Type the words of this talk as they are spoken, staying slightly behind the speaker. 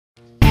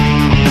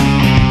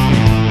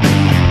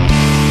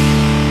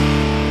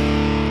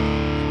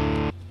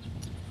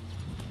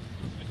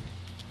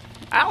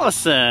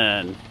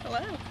Allison. Hello.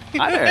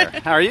 Hi there.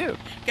 How are you?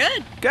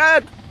 Good.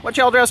 Good. What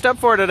y'all dressed up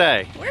for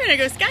today? We're gonna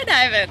go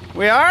skydiving.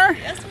 We are?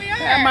 Yes, we are.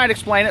 Yeah, I might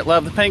explain it.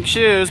 Love the pink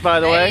shoes, by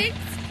the way.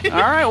 Thanks.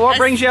 All right. What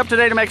brings you up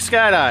today to make a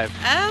skydive?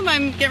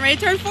 I'm getting ready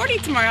to turn 40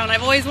 tomorrow, and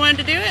I've always wanted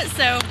to do it,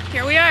 so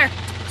here we are.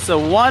 So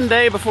one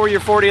day before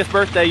your 40th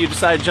birthday, you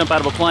decided to jump out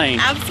of a plane.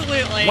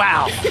 Absolutely.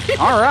 Wow.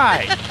 All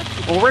right.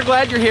 Well, we're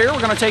glad you're here. We're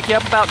going to take you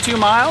up about 2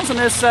 miles, and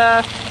this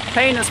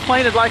plane is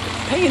painted like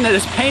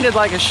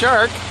a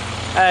shark.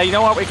 You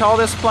know what we call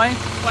this plane?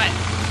 What?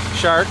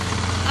 Shark.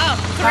 Oh,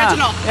 it's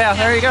original. Yeah,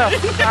 there you go.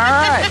 All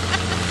right.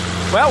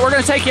 Well, we're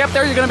going to take you up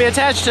there. You're going to be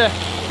attached to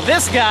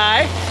this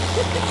guy,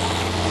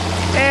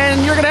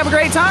 and you're going to have a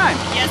great time.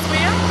 Yes, we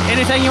are.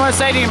 Anything you want to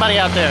say to anybody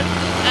out there?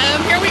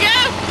 Here we go.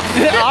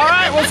 All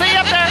right, we'll see you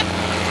up there.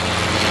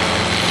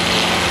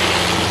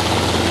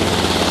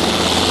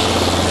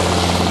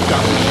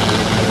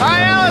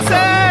 Hi,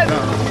 Allison!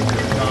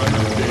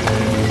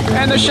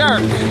 And the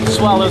shark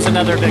swallows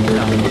another victim.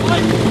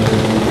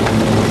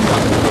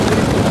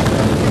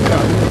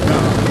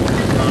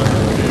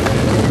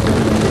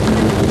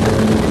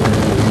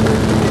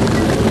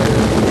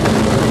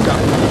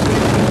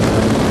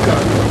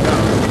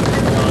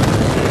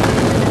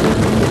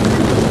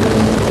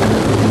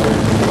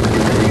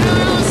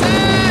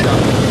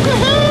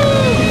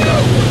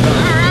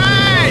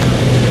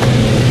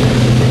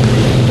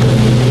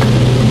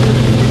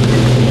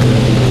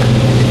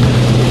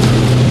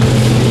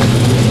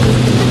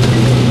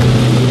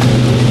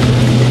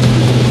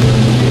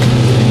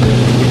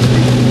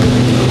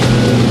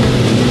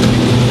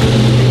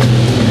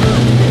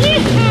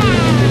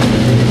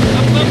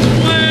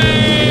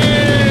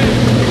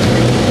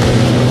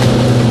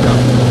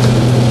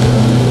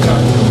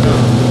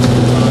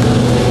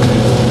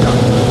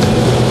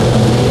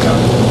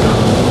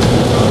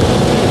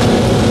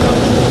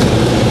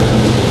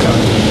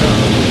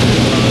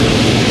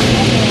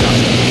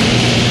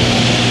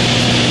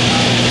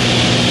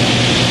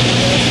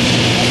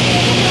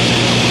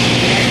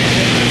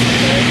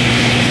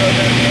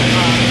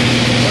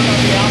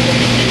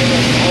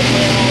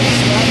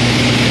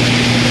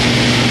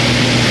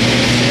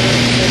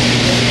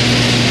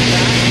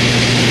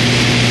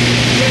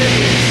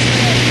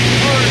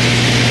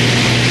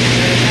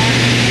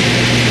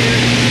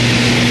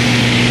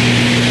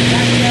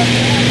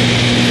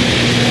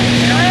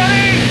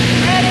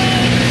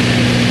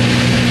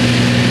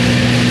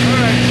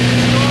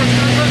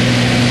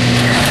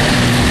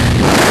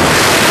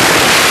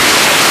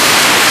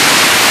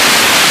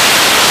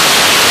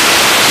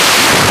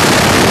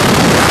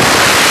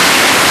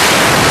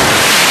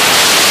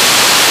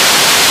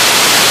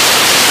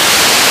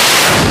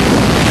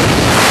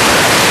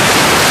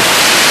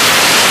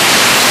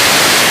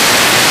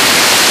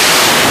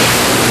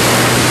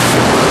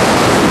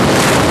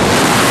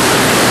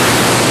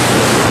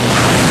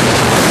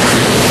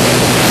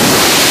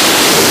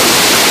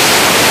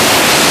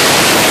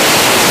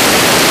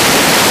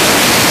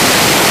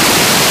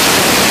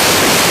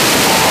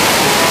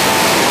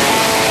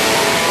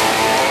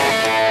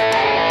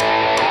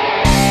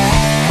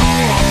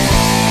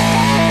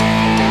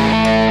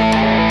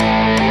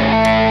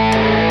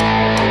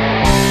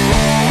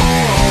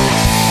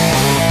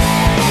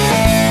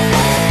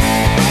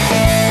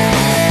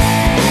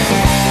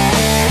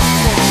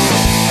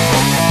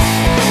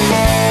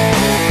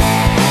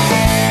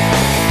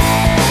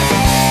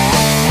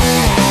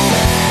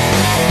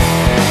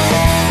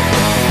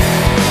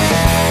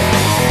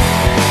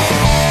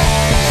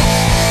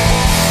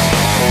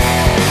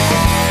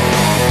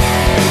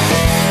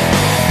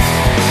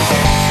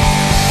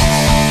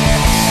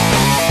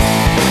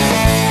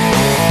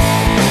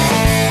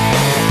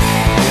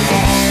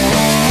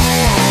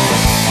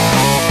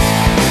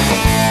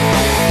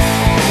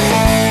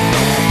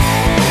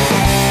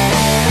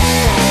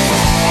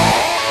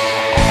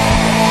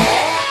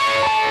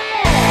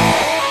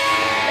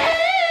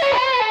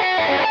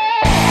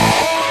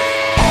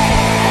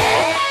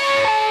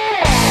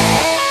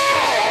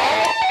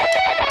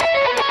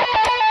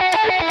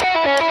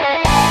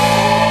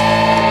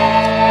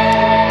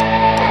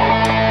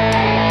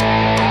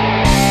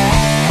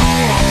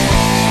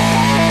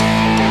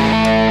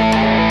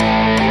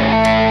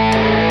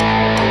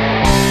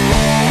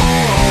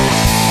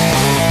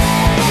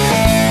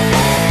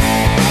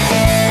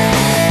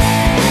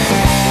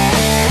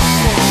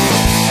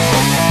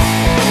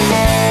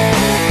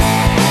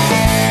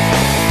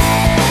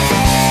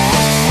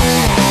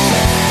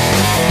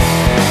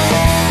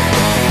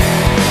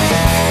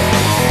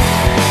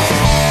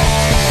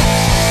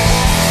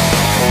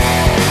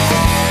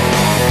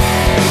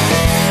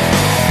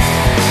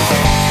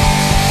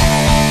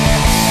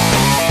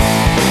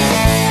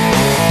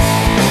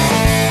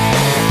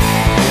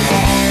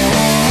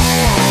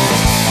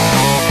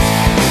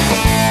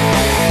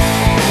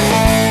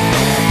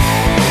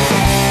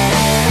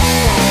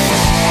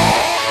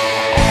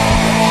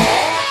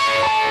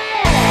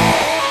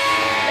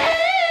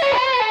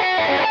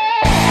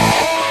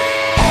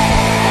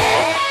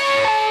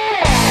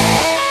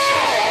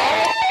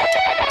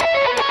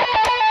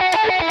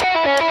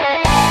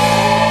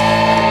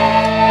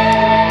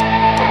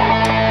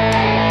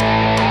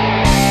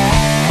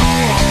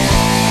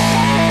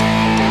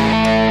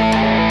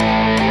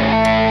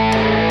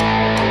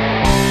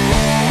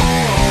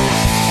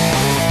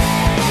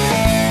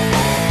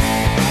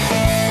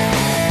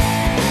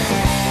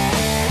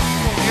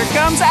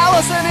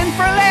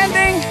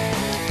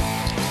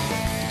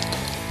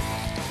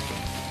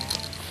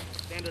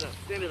 Stand it up.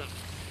 Stand it up.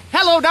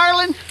 Hello,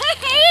 darling.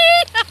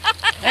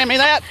 Hand me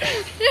that.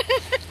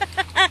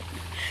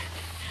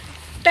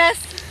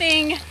 Best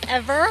thing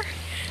ever.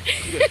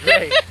 You did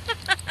great.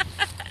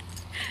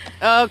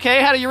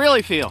 Okay, how do you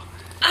really feel?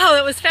 Oh,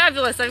 that was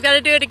fabulous. I've got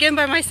to do it again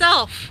by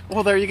myself.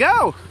 Well, there you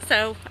go.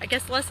 So I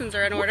guess lessons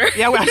are in order.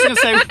 Yeah, I was going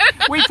to say,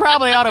 we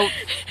probably ought to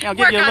give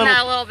Work you on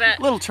that a little bit.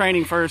 little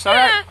training first, all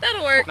Yeah, right?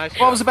 that'll work. Nice.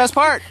 What was the best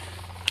part?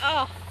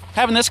 Oh,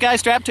 Having this guy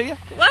strapped to you?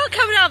 well,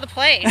 coming out of the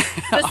plane.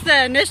 Just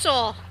the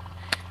initial,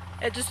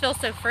 it just feels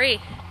so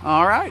free.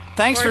 All right.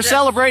 Thanks Gorgeous. for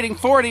celebrating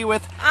 40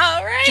 with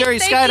All right,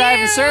 Jerry's thank Skydiving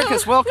you.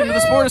 Circus. Welcome to the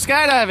sport of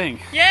skydiving.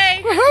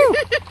 Yay. Woohoo!